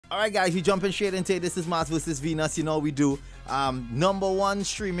All right, guys, we jumping straight into it. This is Mars vs. Venus. You know we do. #1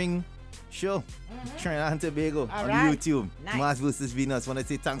 streaming show, Trinidad and Tobago on YouTube. Nice. Mars vs. Venus. Want to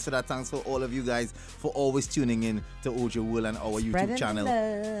say thanks for that. Thanks for all of you guys for always tuning in to Ojo World and our YouTube channel.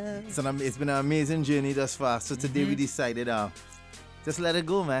 So it's been an amazing journey thus far. So today we decided, just let it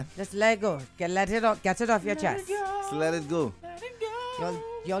go, man. Just let it go. Get it off your chest. Just let it go.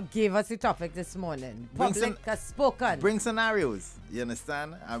 Y'all gave us the topic this morning. Public has spoken. Bring scenarios. You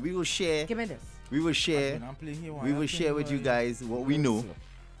understand? And we will share. Give me this. We will share. We will share with you guys what we know.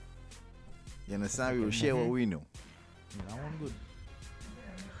 You understand? We will share what we know.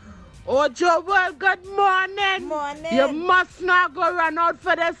 Ojo World, good morning. Morning. You must not go run out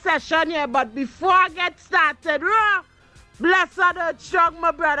for the session here, but before I get started, blessed the strong, my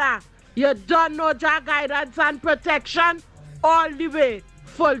brother. You don't know your guidance and protection all the way.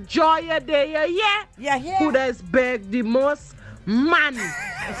 Full joy your day, yeah? Who does beg the most? Man.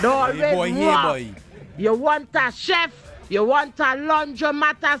 Boy. You want a chef, you want a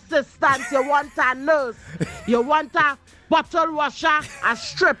laundromat assistant, you want a nurse, you want a bottle washer, a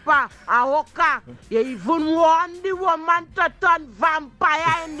stripper, a hooker. You even want the woman to turn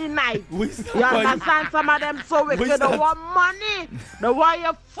vampire in the night. You understand? Some of them so wicked. They want money, they want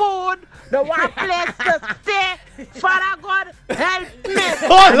your food, they want a place to stay. Father God, help me.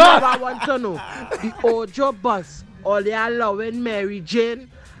 I want to know. The Ojo bus, all they allowing Mary Jane.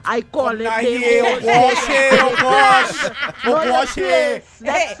 I call it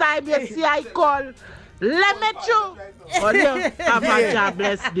Next time you see I call, limit you. Have a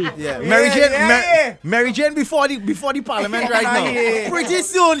jobless day. Yeah. Mary Jane before the parliament right now. Pretty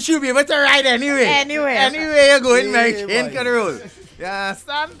soon she'll be able to ride anyway. Anyway you're going, Mary Jane can roll. You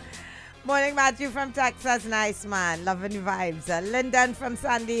understand? Morning, Matthew from Texas. Nice man. Loving the vibes. Lyndon from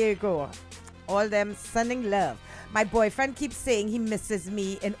San Diego. All them sending love. My boyfriend keeps saying he misses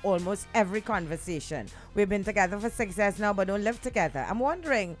me in almost every conversation. We've been together for 6 years now, but don't live together. I'm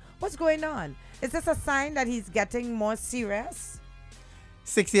wondering, what's going on? Is this a sign that he's getting more serious?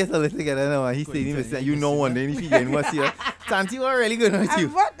 6 years to live together now, he's saying he misses you know one day if he getting more serious. Tanti was really good with you.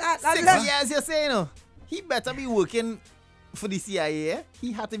 6 years you're saying, he better be working for the CIA.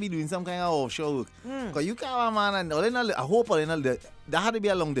 He had to be doing some kind of offshore work. Because you can't have a man and I hope that had to be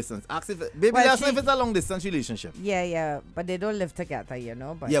a long distance. Ask if it's a long distance relationship. Yeah, but they don't live together,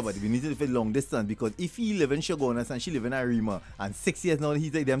 But yeah, but we need to live in long distance because if he live in Shogunas and she live in Arima and 6 years now he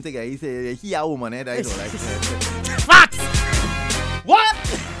take them together, he say he a woman, that is like facts. What?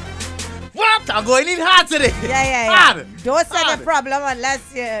 I'm going in hard today. Yeah. Hard. Don't say the problem unless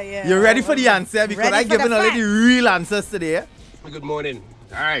you're ready for the answer because I given already the real answers today. Good morning.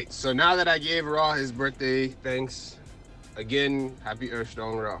 All right, so now that I gave Raw his birthday, thanks. Again, happy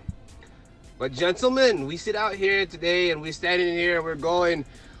Earthstone Raw. But gentlemen, we sit out here today and we're standing here and we're going,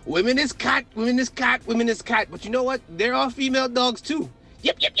 women is cat, women is cat, women is cat. But you know what? They're all female dogs too.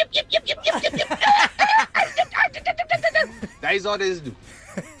 Yep. That is all they do.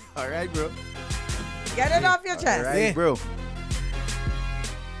 All right, bro. Get it off your chest. All right, bro.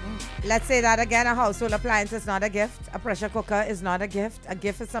 Let's say that again. A household appliance is not a gift. A pressure cooker is not a gift. A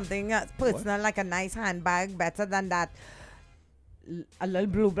gift is something personal, like a nice handbag. Better than that. A little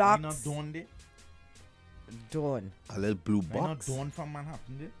blue box. Why not Dawn there? Dawn. A little blue box? Why not Dawn from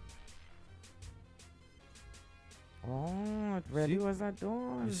Manhattan there? Oh, it really was a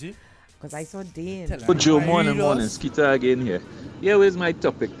Dawn. You see? Because I saw Dane. Good Joe, morning. Skeeter again here. Where's my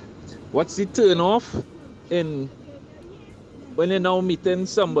topic? What's the turn off in when you're now meeting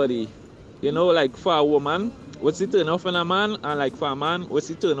somebody? Like for a woman, what's the turn off in a man? And like for a man, what's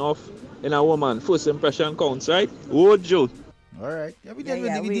the turn off in a woman? First impression counts, right? Oh, Joe. All right. Yeah, we did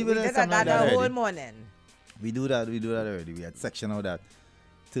that the whole morning. We do that already. We had section of that.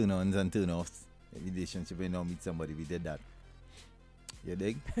 Turn-ons and turn-offs. Relationship, when you now meet somebody, we did that. You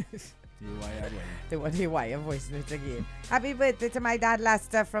dig? They want the wire voice note again. Happy birthday to my dad,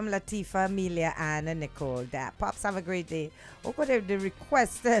 Lester, from Latifa, Amelia, Ann, and Nicole. Dad, Pops, have a great day. Oh, what they're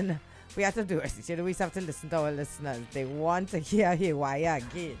requesting. We have to do it. We have to listen to our listeners. They want to hear wire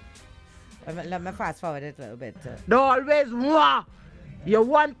again. Let me fast forward it a little bit. They always want. You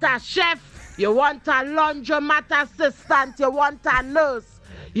want a chef, you want a laundromat assistant, you want a nurse,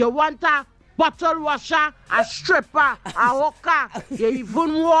 you want a bottle washer, a stripper, a hooker. You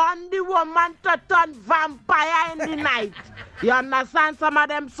even want the woman to turn vampire in the night. You understand? Some of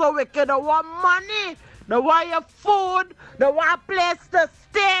them so wicked. They want money, they want your food, they want a place to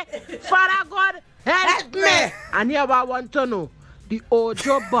stay. Father God, help me. And here I want to know. The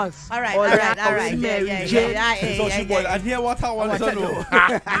Ojo bus. All right. Mary Jane. And here what I want to know.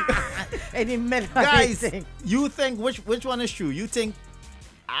 In the middle guys, you think which one is true? You think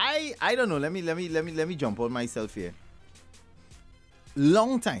I don't know. Let me jump on myself here.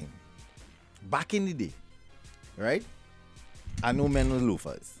 Long time back in the day, right? I know men were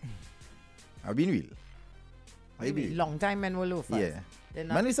loafers. I've been real. Long time men were loafers. Yeah.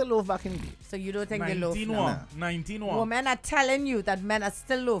 Men used to loaf back in the day. So you don't think they loaf? 19 Women are telling you that men are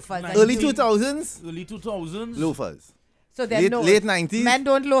still loafers. Early 2000s? Early 2000s? Loafers. So then late 90s? Men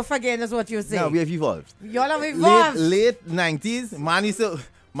don't loaf again is what you're saying. No, we have evolved. Y'all have evolved. Late 90s, man used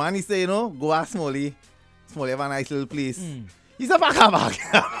to, you know, go ask Smalley have a nice little place. He's a back.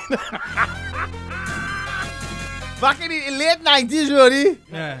 Back in the late 90s, really,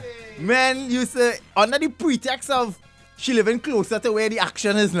 men used to, under the pretext of she living closer to where the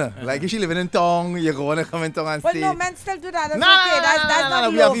action is now. Like if she living in town, you're going to come in town and stay. But no, men still do that. That's okay. That's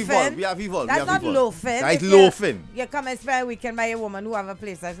not loafing. We have evolved. That's not loafing. That's loafing. You come and spend a weekend by a woman who have a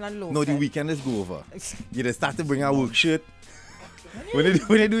place. That's not loafing. No, the weekend is go over. You just start to bring a work shirt. When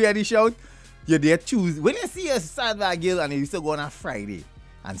they do any shout, you're there Tuesday. When you see a Saturday girl and you used to go on a Friday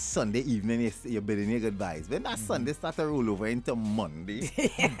and Sunday evening, you're bidding your goodbyes. When that Sunday start to roll over into Monday,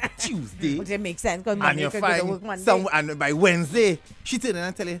 Tuesday, which makes sense because Monday you could go to work Monday. And by Wednesday, she turn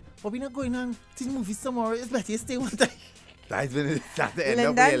and tell you, but we're not going on to the movies tomorrow. It's better you stay one time. That's when it starts to end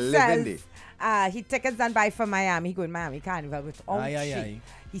up with 11 days. He tickets and buy for Miami. He go in Miami Carnival with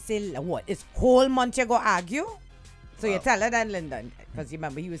He say, what? It's whole month you go argue? So you tell her then, Lyndon, because you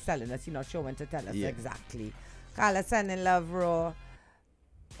remember he was telling us, he's not sure when to tell us exactly. Carla sending love, raw.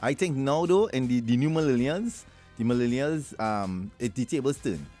 I think now though, in the new millennials, it's the tables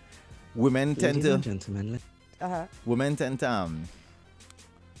turn. Women tend to, gentlemen, women tend to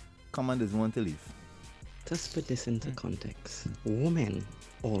come and doesn't want to leave. Just put this into context. Women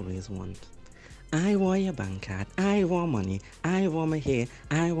always want. I want your bank card. I want money. I want my hair.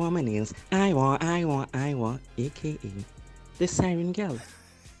 I want my nails. I want. AKA the siren girl.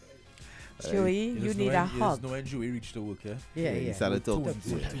 Joey, you need a hug. No when Joey reached the work, Yeah. He started talking.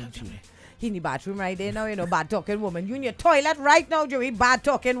 He in the bathroom right there now, you know, bad talking woman. You in your toilet right now, Joey, bad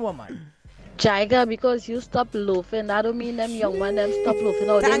talking woman. Jaiga, because you stop loafing, that don't mean them young man them stop loafing.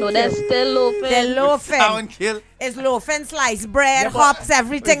 Oh, they know they're still loafing. They're loafing. It's loafing, sliced bread, hops,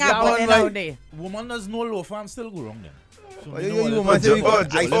 everything happening out there. Woman does no loaf and still go wrong then. So I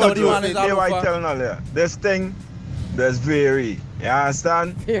tell you, this thing, there's very, you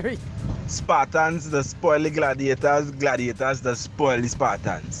understand? Very. Spartans, they spoil the gladiators, gladiators, they spoil the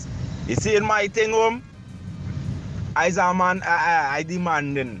Spartans. You see in my thing, as a man, I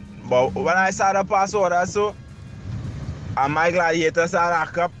demanding. But when I saw the password also, and my gladiators are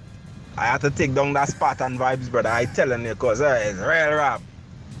rack up, I had to take down that Spartan vibes, brother. I telling you, because it's real rap.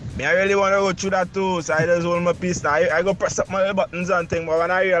 I really want to go through that too, so I just hold my peace now. I go press up my buttons and thing, but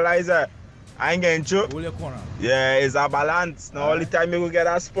when I realize that, I ain't getting through. Hold your corner. Yeah, it's a balance. Now, all the time you go get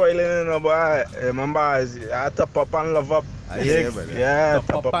that spoiling, you know, but remember, I top up and love up. Yeah,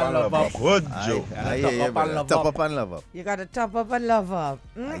 top up and love up. Good joke. Top up and love up. You got to top up and love up.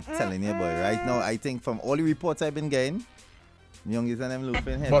 I'm telling you, boy, right now, I think from all the reports I've been getting, youngest and them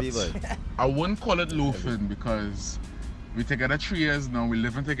loafing heavy, boy. I wouldn't call it loafing because we together 3 years now. We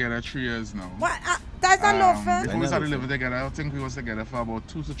living together 3 years now. What? That's not loafing? Before we started living together, I think we was together for about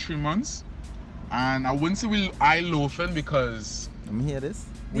 2 to 3 months. And I wouldn't say I loafing because let me hear this.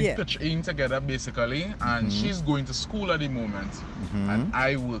 We pitch in together basically, and she's going to school at the moment, and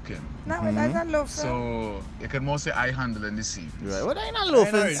I working. No, that's not loafing. So you can more say I handling the scene. Right. Well, I not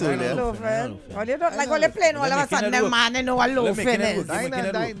loafing, so yeah. Loafing. Well, you don't like all the playing all of a sudden the man and know what loafing is.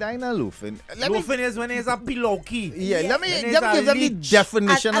 I not loafing. Loafing is when it's a pillowy. Yeah, let me give them the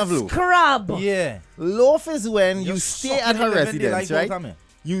definition of loaf. Scrub. Yeah. Loaf is when you stay at her residence, right?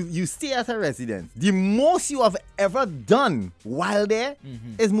 You stay at her residence. The most you have ever done while there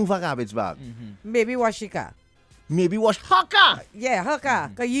is move a garbage bag. Maybe wash your car. Maybe wash her car. Yeah, her car.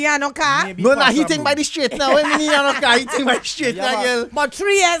 Because you have no car. No, he think by the street now. When he have no car, he think by the street now, girl. But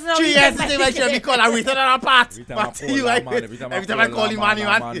 3 years now. 3 years he think by the street. Because I waited on a part. But you like it. Every time I call him,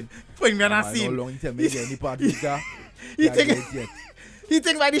 man, put me on a scene. He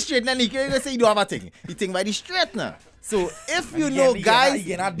think by the street now, Nikki. You say you don't have a thing. He think by the street now. So if you know, guys,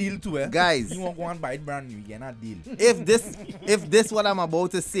 you cannot deal too, guys, you won't go and buy it brand new. You cannot deal. If this what I'm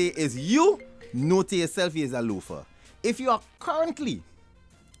about to say is you, know to yourself he is a loafer. If you are currently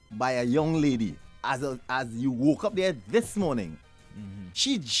by a young lady, as you woke up there this morning,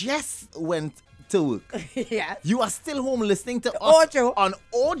 she just went to work. Yeah. You are still home listening to us Ojo. on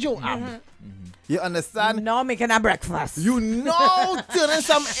Ojo app. You understand? No making a breakfast. You know turning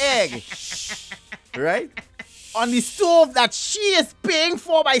some egg, right? on the stove that she is paying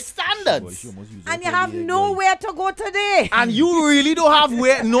for by standards. And you have nowhere to go today. And you really don't have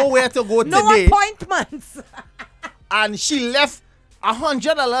nowhere to go no today. No appointments. And she left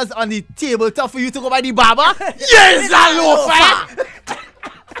 $100 on the tabletop for you to go by the barber. Yes, a loafer.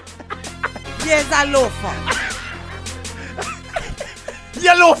 Yes, a loafer.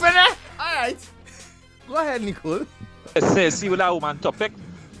 You loafing, eh? All right. Go ahead, Nicole. See with that woman topic.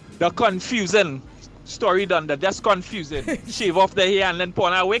 The confusing story done. That's confusing. Shave off the hair and then put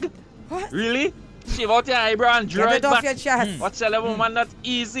on a wig. What? Really? Shave out your eyebrow and draw it off back. Your chest. What's the woman not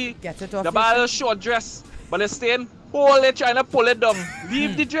easy? Get it off. The bottle short dress, but it's staying. Hold it, trying to pull it down.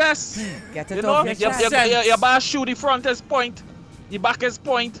 Leave the dress. Get it off your chest. Your bar shoe, the front is point, the back is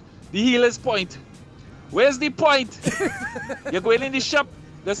point, the heel is point. Where's the point? You're going in the shop.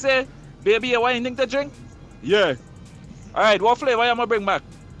 They say, baby, you want anything to drink? Yeah. All right, what flavor you gonna bring back?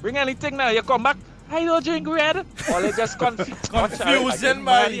 Bring anything now. You come back. I don't drink red. Or they just confusing,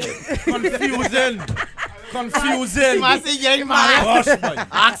 man. Confusing. Confusing. Man, say, yeah, man.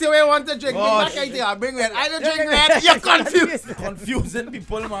 Ask you where you want to drink. Bring back anything. I bring red. I don't drink red. You're confused. Confusing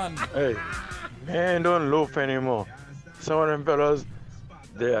people, man. Hey, man, don't loaf anymore. Some of them fellas,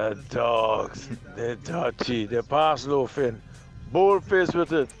 they are dogs. They're dirty. They're past loafing. Bold face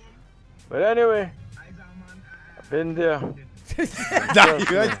with it. But anyway, I've been there. That's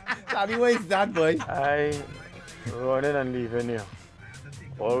good. Tell me where is that, boy? I running and leaving here.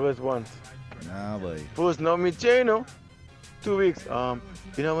 Always once. Nah, boy. First, now me chain, 2 weeks.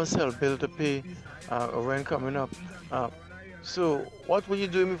 You know myself, bill to pay. Rent coming up. So, what were you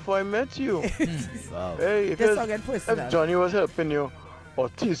doing before I met you? Wow. Hey, if Johnny was helping you, or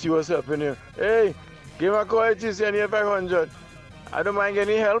TC was helping you, hey, give a call at TC and you 500. I don't mind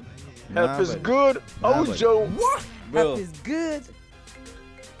getting help. Help is good. Joe. What? Bro, help is good.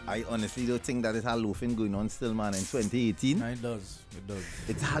 I honestly don't think that is how loafing going on still, man, in 2018. No, it does. It does.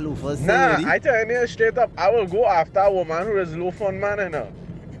 It's how loafers still, Nah, really. I tell you straight up, I will go after a woman who is loaf on man, you know.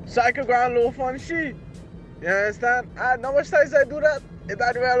 So I could go and loaf on she. You understand? How much times I do that? It's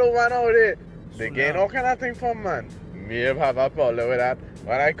that way a woman out there. They gain all kind of thing from man. Me have a problem with that.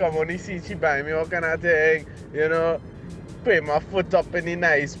 When I come on the seat, she buy me all kind of thing, you know. Put my foot up in the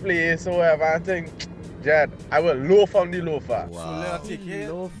nice place or whatever and think. Jed, I will loaf on the loafer. Wow.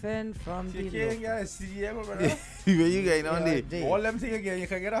 Loafing from the loafer. Where you going on there? All them things again, you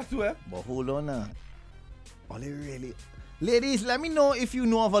can get after it. But hold on now. All it really... Ladies, let me know if you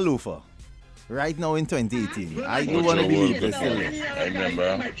know of a loafer. Right now in 2018. I do want to believe this. I remember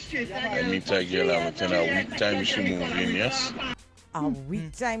I meet a girl within a week time she moved in, yes? A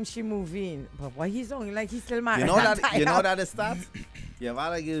week time she move in. But why he's only like he's still married? You know that it starts? You have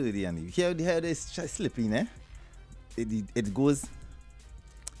all a girl with you. Here this slipping, eh? It goes,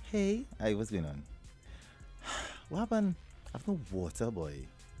 hey, what's going on? What happened? I have no water, boy.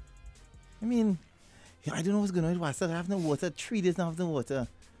 I mean, I don't know what's going on with water. I have no water. 3 days now I have no water.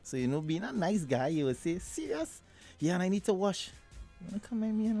 So, you know, being a nice guy, you would say, serious? Yeah, and I need to wash. You want to come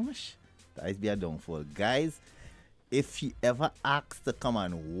at me and wash? That is be a downfall. Guys, if she ever asks to come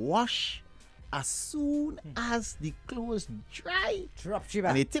and wash, as soon as the clothes dry, drop she back.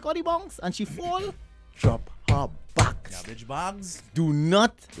 And they take all the bunks and she fall, drop her back. Garbage bags. Do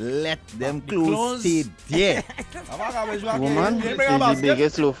not let them clothes stay there. Woman is the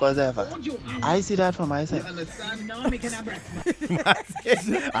biggest loafers ever. I see that for myself.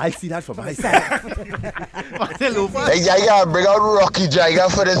 I see that for myself. Hey, Jaiga, bring out Rocky Jaiga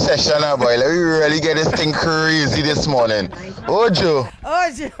for the session now, boy. Let me really get this thing crazy this morning. Ojo.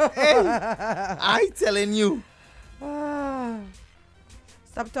 Hey, I telling you.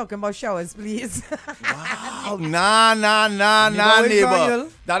 Stop talking about showers, please. Wow. Nah, neighbor.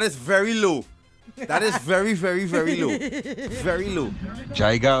 That is very low. That is very, very, very low. Very low.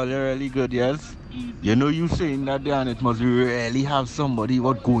 Jaiga, you're really good, yes? You know you saying that there and it must really have somebody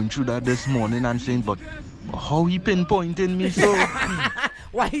what going through that this morning and saying, but how he pinpointing me so?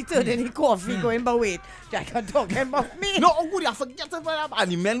 Why he turning his coffee going, but wait, Jaiga talking about me. No, oh good, I forget about that.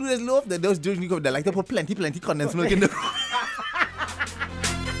 And the men who is low, they like to put plenty condensed milk in the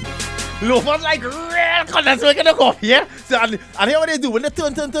loafers like real condensed milk in the coffee, yeah? So, and hear what they do, when they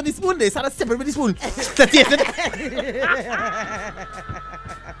turn the spoon, they start to separate with the spoon. To taste it.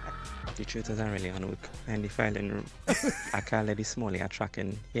 The truth doesn't really on work. And the filing room, I can't let the small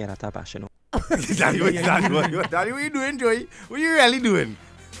tracking here at a passion. Daddy, what you doing, Joey? What you really doing?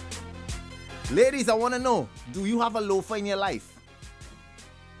 Ladies, I want to know, do you have a loafer in your life?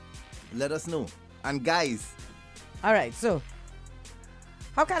 Let us know. And guys. All right, so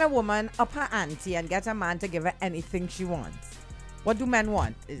how can a woman up her ante and get a man to give her anything she wants? What do men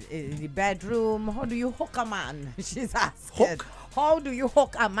want? In the bedroom? How do you hook a man? She's asking. Hook? How do you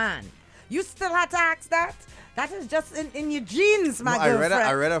hook a man? You still had to ask that? That is just in your genes, my girlfriend.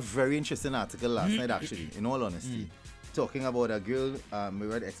 I read a very interesting article last night, actually, in all honesty. Talking about a girl, we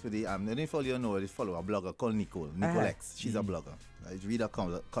read expertly. I didn't follow you know, I follow a blogger called Nicole X. She's a blogger. I read her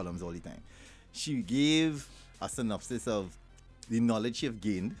columns all the time. She gave a synopsis of the knowledge she have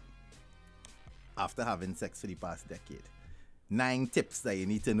gained after having sex for the past decade. 9 tips that you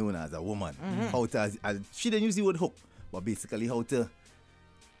need to know as a woman. How to, she didn't use the word hook, but basically how to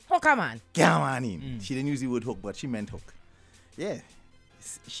hook a man. Come on in. She didn't use the word hook, but she meant hook. Yeah.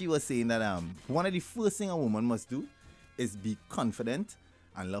 She was saying that one of the first things a woman must do is be confident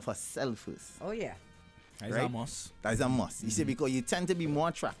and love herself first. Oh, yeah. That's a must. That's a must. You see, because you tend to be more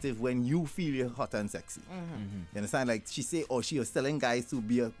attractive when you feel you're hot and sexy. You understand? Like she say, or she was telling guys to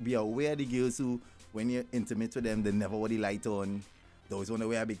be aware of the girls who, when you're intimate with them, they never want the light on. They always want to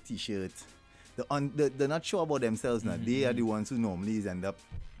wear a big t-shirt. They're not sure about themselves now. They are the ones who normally end up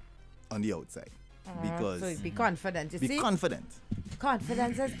on the outside. Because so be confident. You be see? confident.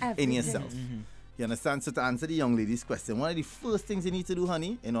 Confidence is everything. In yourself. You understand? So to answer the young lady's question, one of the first things you need to do,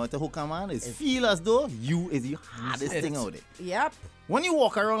 honey, in order to hook a man is feel as though you is the hardest thing out there. Yep. When you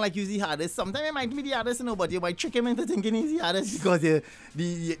walk around like you're the hardest, sometimes it might be the hardest, but you might trick him into thinking he's the hardest because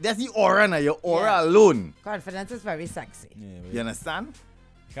that's the aura now, your aura alone. Confidence is very sexy. Yeah, you understand?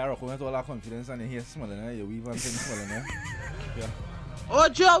 Carol, come with all that confidence and you're smiling, you weave and smiling. Yeah. Oh,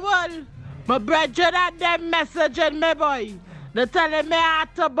 Joel, my brethren and them messaging me, boy. They telling me I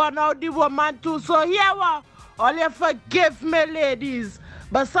had to burn out the woman too. So here what? Only forgive me, ladies.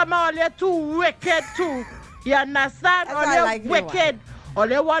 But some are only too wicked too. You understand? Only like wicked.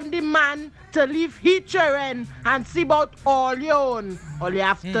 Only want the man to leave his children and see about all your own. Only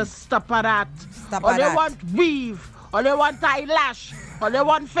have to stop at that. Only want weave. Only want eyelash. Only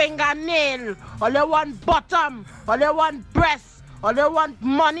want fingernail. Only want bottom. Only want breast. All they want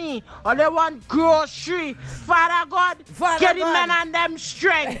money. All they want grocery. Father God, get the men and them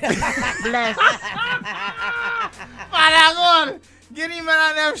strength. Bless. Father God, get the men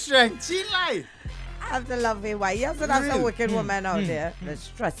and them strength. She lie. I have to love it. Why? Yes, that's a wicked woman out there. The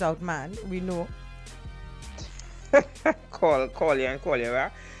stress out man. We know. call you,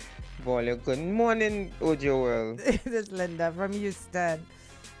 right? Boy, good morning, Ojo. This is Linda from Houston.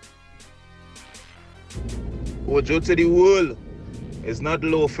 Ojo to the world. It's not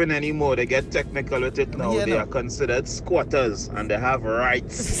loafing anymore. They get technical with it now. They are considered squatters and they have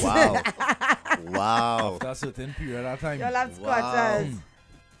rights. Wow. Wow. After a certain period of time. You'll have squatters.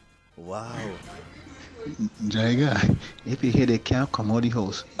 Wow. Jaiga, if you hear they can't come out of the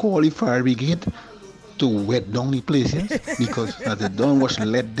house, call the fire brigade to wet down the place, yes? Because as they don't wash,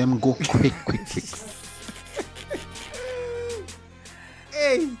 let them go quick.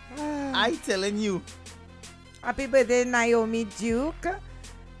 Hey, I telling you. Happy birthday, Naomi Duke.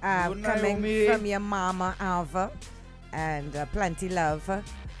 Coming from your mama, Alva. And plenty love.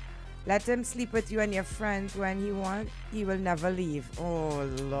 Let him sleep with you and your friends when he wants. He will never leave. Oh,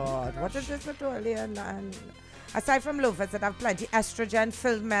 Lord. What is this with earlier? And aside from lovers that have plenty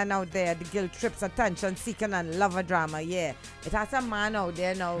estrogen-filled men out there, the guilt trips, attention-seeking, and lover drama, yeah. It has a man out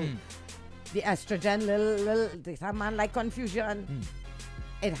there now. The estrogen, it has a man like confusion.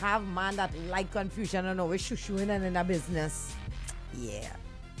 It have man that like confusion and always shoo-shooing and in a business. Yeah.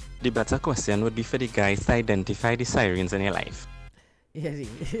 The better question would be for the guys to identify the sirens in your life. Yeah.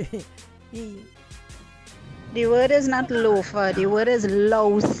 The word is not loafer, the word is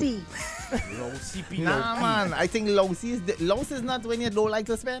lousy. Nah, man. I think lousy is not when you don't like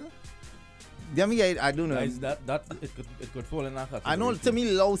to spend. I don't know. Guys, it could fall in that category. I know, to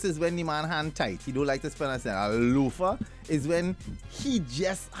me, louse is when the man hand tight. He don't like to spend a cent. A loafer is when he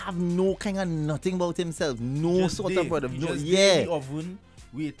just have no kind of nothing about himself. No just sort day. of word. No, just yeah. In the oven,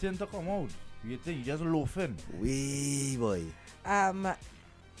 waiting to come out. Waiting, you just loafing. Way, boy.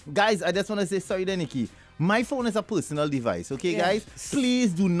 Guys, I just want to say sorry there, Nikki. My phone is a personal device, okay, guys?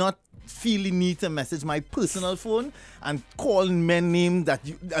 Please do not feel the need to message my personal phone and call men names that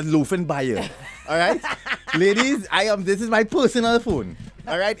you a loafing buyer. All right? Ladies, this is my personal phone.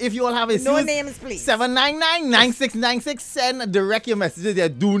 All right? If you all have a no names, please. 799-9696, send direct your messages there.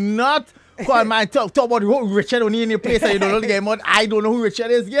 Do not call man talk about Richard only in your place and you don't know the game out. I don't know who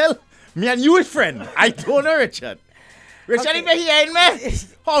Richard is, girl. Me and you is friend. I don't know Richard. Richard, if you're hearing me,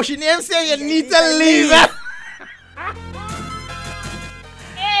 how she name say you need to leave.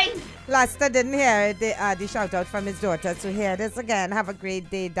 Lester didn't hear the shout out from his daughter. So hear this again. Have a great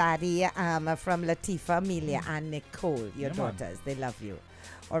day, Daddy. From Latifa, Amelia, and Nicole, your daughters. They love you.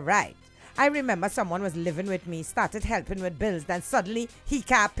 All right. I remember someone was living with me, started helping with bills, then suddenly he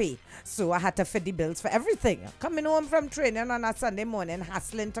can't pay. So I had to fit the bills for everything. Coming home from training on a Sunday morning,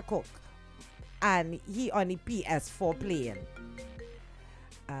 hustling to cook. And he on the PS4 playing.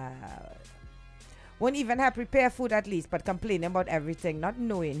 Won't even help prepare food at least, but complaining about everything, not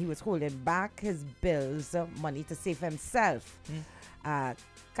knowing he was holding back his bills, money to save himself.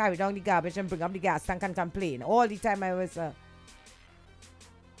 Carry down the garbage and bring up the gas tank and complain. All the time I was...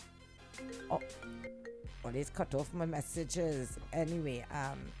 always cut off my messages. Anyway,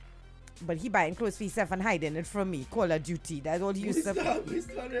 but he buying clothes for himself and hiding it from me. Call of Duty. That's all he used to...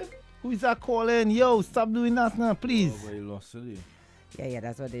 Who is that calling? Yo, stop doing that now, please. Oh, you lost it. Yeah,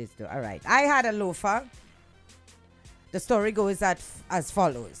 that's what it is too. All right. I had a loafer. The story goes as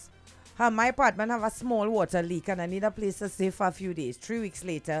follows. My apartment have a small water leak and I need a place to stay for a few days. 3 weeks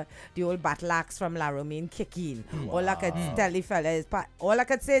later, the old battle axe from La Romaine kick in. Wow. All I could tell the fella is, all I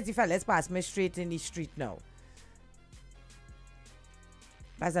could say is the fella is passed me straight in the street now.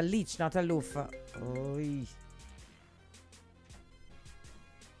 That's a leech, not a loafer. Oy.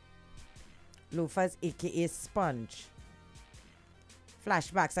 Loafers, aka sponge.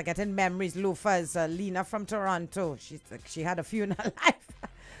 Flashbacks are getting memories. Loafers, Lena from Toronto. She had a funeral life.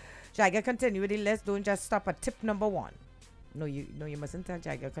 Jaiga, continue with the list. Don't just stop at tip number 1. No, you mustn't tell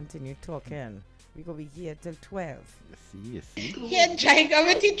Jaiga. Continue talking. We gonna be here till 12. You see. Yeah, Jaiga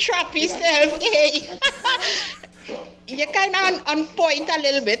with the trappy self. Hey. You're kind of on point a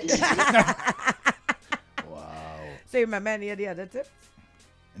little bit. Wow. So you remember any of the other tips?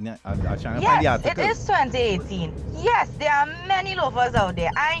 Yes, it is 2018. Yes, there are many loafers out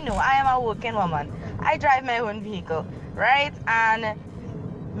there. I know, I am a working woman. I drive my own vehicle, right? And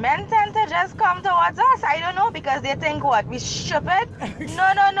men tend to just come towards us. I don't know, because they think what? We stupid?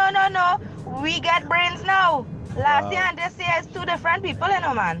 No. We get brains now. Last year and this year is 2 different people, you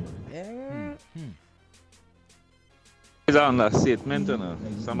know, man. It's an understatement, you know.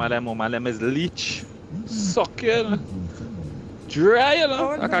 Some of them is leech, sucking. Dry, you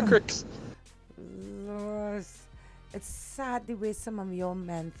know, like a cricks. Lord, it's sad the way some of your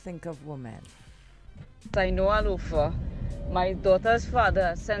men think of women. I know a loafer. My daughter's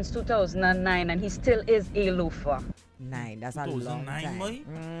father since 2009, and he still is a loafer. 9, that's a long time.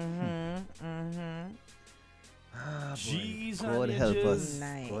 Jesus, God help us.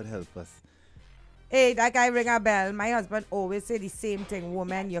 God help us. Hey, that guy ring a bell. My husband always say the same thing.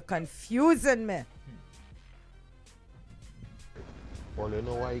 Woman, you're confusing me. Well, you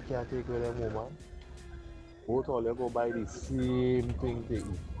know why you can't take with them woman? Both all you go buy the same thing to eat,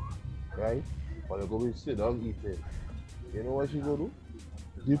 right? Or you go be sit down eating. You know what she go do?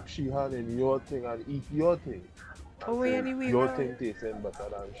 Dip she hand in your thing and eat your thing. Oh, anyway, your thing tasting better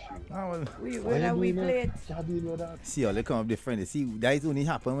than she. Oh, well. We play it. See, all they come up different. See, that is only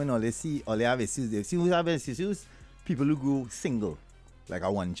happen when all they have issues. They see who have issues? People who go single, like a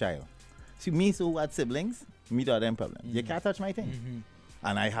one child. See, me, so what siblings? Me to them problem. You can't touch my thing.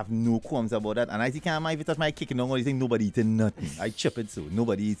 And I have no qualms about that. And I can't if you touch my kicking on anything, nobody eating nothing. I chip it so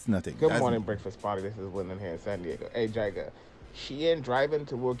nobody eats nothing. Good morning, breakfast party. This is Wyndham here in San Diego. Hey, Jaiga, she ain't driving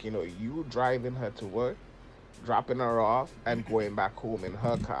to work. You know, you driving her to work, dropping her off, and going back home in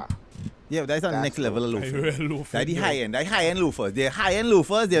her car. Yeah, that's on the next level of loafers. That's the high end. That's high-end loafers. They're high-end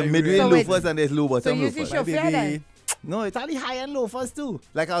loafers, they're mid-range loafers, and there's low-bottom loafers. So you see No, it's all the high-end loafers too.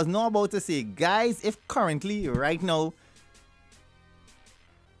 Like I was not about to say, guys, if currently, right now,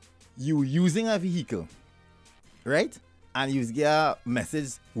 you using a vehicle, right? And you get a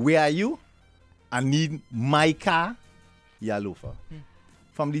message, where are you? I need my car. You're a loafer.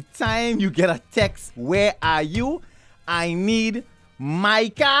 From the time you get a text, where are you? I need my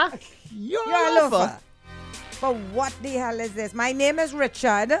car. You're a loafer. But what the hell is this? My name is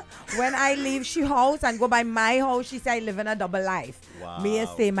Richard. When I leave she house and go by my house, she say I live in a double life. Wow. Me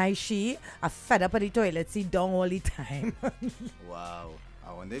say my she, I fed up at the toilet, sit down all the time. Wow.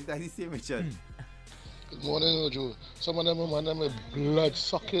 I wonder if that's the same Richard. Good morning, Ojo. Some of them are blood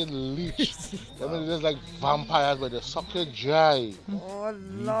sucking leech. Them are just like vampires, but they suck you dry. Oh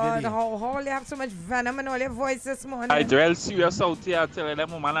Lord, how you have so much venom in all your voice this morning? I drill serious out here telling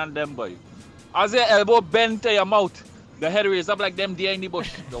them woman and them boy. As your elbow bent to your mouth, the head raised up like them deer in the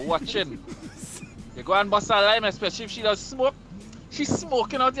bush. You're watching. You go and bust a lime, especially if she does smoke. She's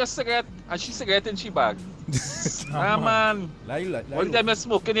smoking out your cigarette and she cigarette in she bag. Man. One time you're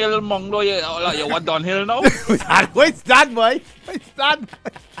smoking your little mongo, you want downhill now? What's that, boy? What's that?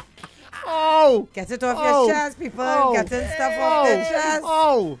 Oh! Get it off your chest, people. Getting stuff off their chest.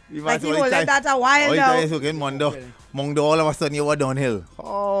 Oh! Like you holding that a while now. Oh, you Mondo, all of a sudden you were downhill.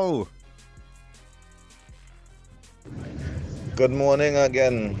 Oh! Good morning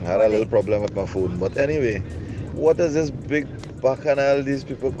again. I had a little problem with my phone. But anyway, what is this big bacchanal these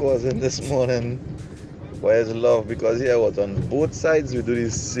people causing this morning? Where's love? Because here what on both sides we do the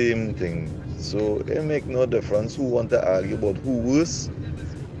same thing. So it make no difference who want to argue about who worse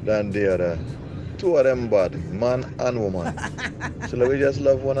than the other. Two of them bad, man and woman. So let we just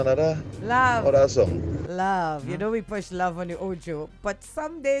love one another. Love. Or that song. Love. You know we push love on the Ojo, but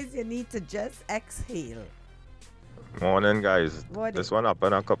some days you need to just exhale. Morning, guys. Morning. This one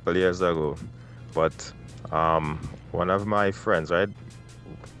happened a couple years ago, but one of my friends, right?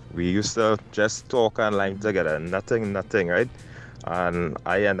 We used to just talk online together, nothing, right? And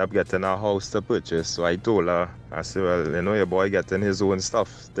I end up getting a house to purchase. So I told her, I said, well, you know, your boy getting his own stuff.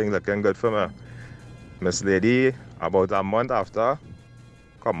 Things looking good for me. Miss Lady, about a month after,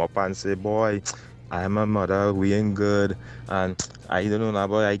 come up and say, boy, I'm a mother, we ain't good. And I don't know,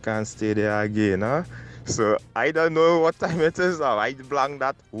 boy, I can't stay there again, huh? So I don't know what time it is now. I blanked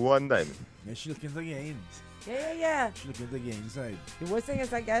that one time. Yeah, she looking again. Yeah. She looking again inside. The worst thing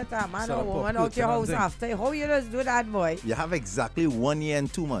is I get a man So or woman out your house after. How you just do that, boy? You have exactly 1 year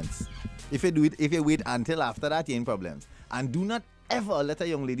and 2 months. If you wait until after that, you ain't problems. And do not ever let a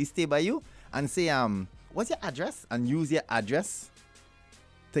young lady stay by you and say, what's your address? And use your address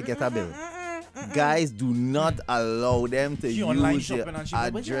to get a bill. Guys, do not allow them to use online your shopping and she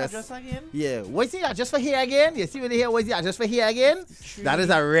address. what's your address again? Yeah, what's the address for here again? You see when they hear what's the address for here again? That is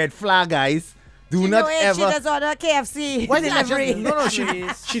a red flag, guys. Do not ever. She does order KFC What's the delivery. address?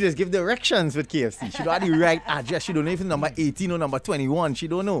 No, she just give directions with KFC. She don't have the right address. She don't know if it's number 18 or number 21. She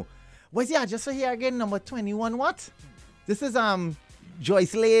don't know. What's the address for here again? Number 21 what? This is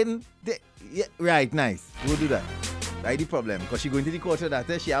Joyce Lane. Yeah, right, nice. We'll do that. That's the problem. Because she going to the quarter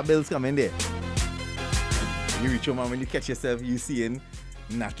that she have bills coming there. You reach home and when you catch yourself, you seeing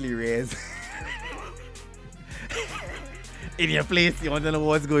Natalie Reyes in your place. You want to know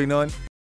what's going on.